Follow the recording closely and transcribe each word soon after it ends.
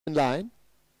in line.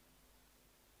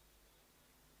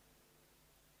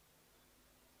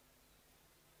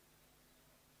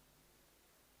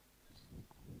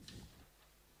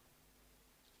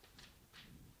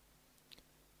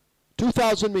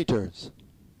 (2,000 meters).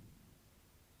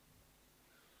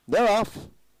 They're off.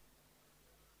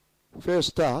 Fair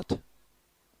start.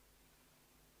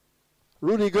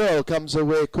 Rudy Girl comes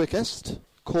away quickest.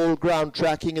 Cold Ground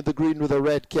tracking in the green with a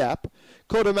red cap.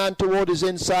 Codaman toward his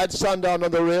inside. Sundown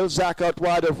on the rail. Zach out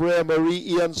wide of Rhea Marie.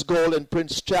 Ian's Goal and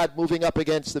Prince Chad moving up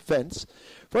against the fence.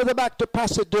 Further back to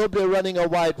Passidoble running a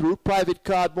wide route. Private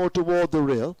Card more toward the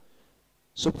rail.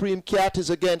 Supreme Cat is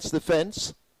against the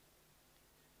fence.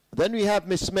 Then we have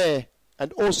Miss May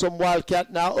and Awesome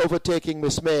Wildcat now overtaking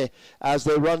Miss May as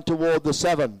they run toward the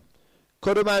 7.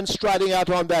 Codaman striding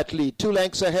out on that lead, 2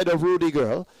 lengths ahead of Rudy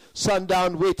Girl.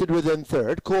 Sundown waited within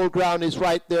third. Cold Ground is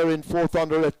right there in fourth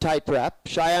under a tight wrap.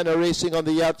 Cheyenne racing on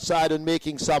the outside and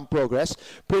making some progress.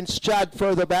 Prince Chad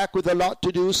further back with a lot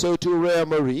to do, so too Rhea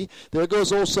Marie. There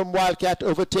goes Awesome Wildcat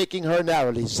overtaking her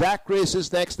narrowly. Zach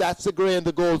races next, that's the grey and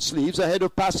the gold sleeves, ahead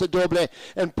of Passidoble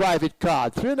and Private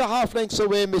Card. 3.5 lengths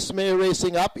away, Miss May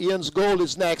racing up. Ian's Goal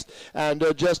is next, and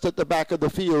just at the back of the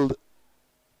field,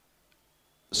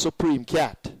 Supreme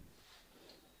Cat.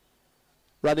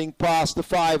 Running past the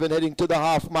 5 and heading to the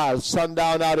half mile.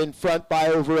 Sundown out in front by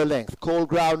over a length. Cold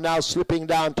Ground now slipping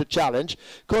down to challenge.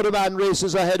 Codaman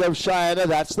races ahead of Cheyenne.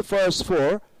 That's the first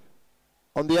 4.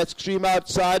 On the extreme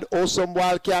outside, Awesome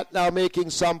Wildcat now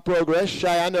making some progress.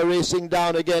 Cheyenne racing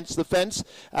down against the fence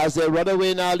as they run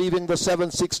away now, leaving the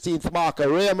 7/16th marker.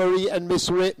 Rhea Marie and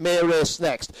Miss May race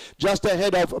next. Just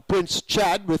ahead of Prince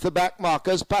Chad with the back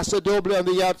markers. Passidoble on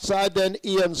the outside, then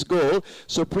Ian's Goal.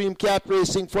 Supreme Cat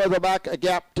racing further back, a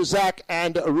gap to Zach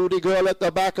and Rudy Girl at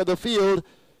the back of the field.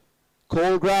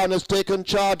 Cold Ground has taken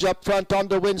charge up front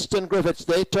under Winston Griffiths.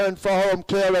 They turn for home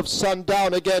clear of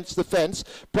Sundown against the fence.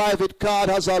 Private Card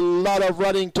has a lot of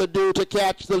running to do to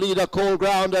catch the leader, Cold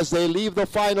Ground, as they leave the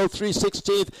final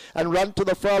 3/16th and run to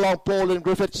the furlong pole, and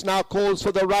Griffiths now calls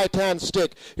for the right-hand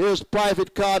stick. Here's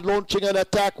Private Card launching an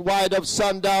attack wide of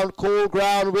Sundown. Cold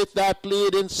Ground with that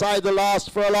lead inside the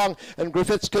last furlong, and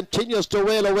Griffiths continues to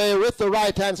wail away with the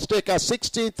right-hand stick. A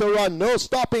 16th to run, no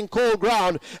stopping Cold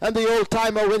Ground, and the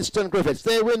old-timer Winston Griffiths.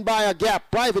 They win by a gap.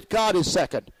 Private Card is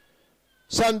second.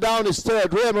 Sundown is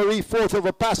third. Rhea Marie fourth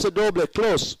over Passidoble.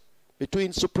 Close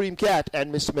between Supreme Cat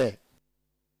and Miss May.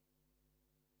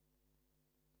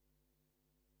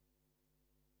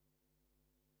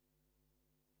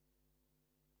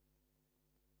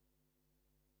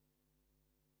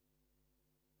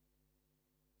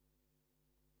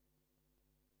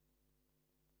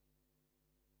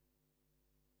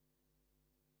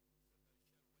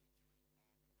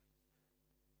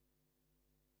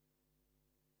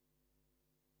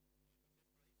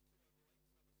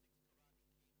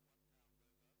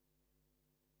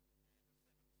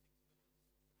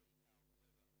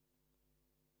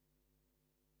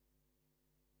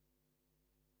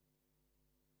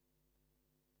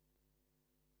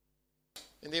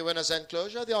 In the winner's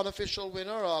enclosure, the unofficial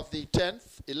winner of the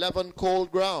 10th, 11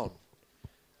 Cold Ground.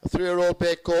 A 3-year-old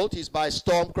bay colt. He's by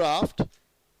Stormcraft.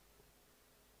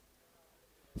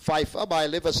 Pfeiffer by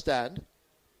Liverstand.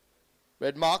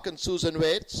 Red Mark and Susan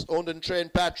Waits. Owned and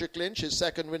trained Patrick Lynch. His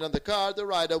second win on the card. The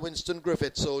rider Winston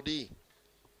Griffiths, OD.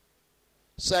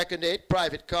 Second 8,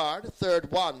 Private Card.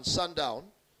 Third 1,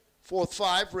 Sundown. Fourth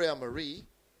 5, Rhea Marie.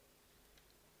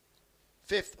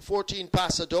 Fifth 14,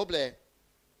 Passidoble.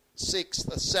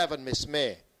 6th 7, Miss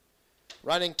May.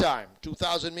 Running time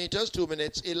 2,000 meters, 2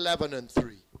 minutes 11 and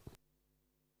 3.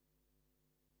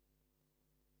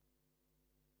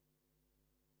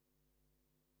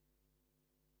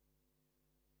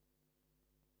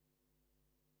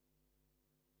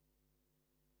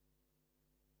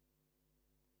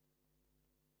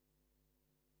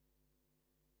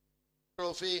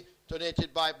 Trophy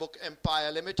donated by Book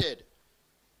Empire Limited.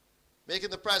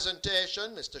 Making the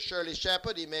presentation, Mr. Shirley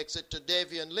Shepherd. He makes it to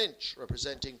Davian Lynch,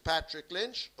 representing Patrick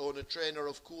Lynch, owner-trainer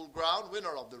of Cool Ground,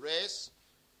 winner of the race.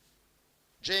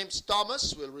 James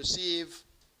Thomas will receive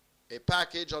a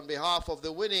package on behalf of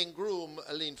the winning groom,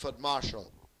 Linford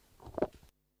Marshall.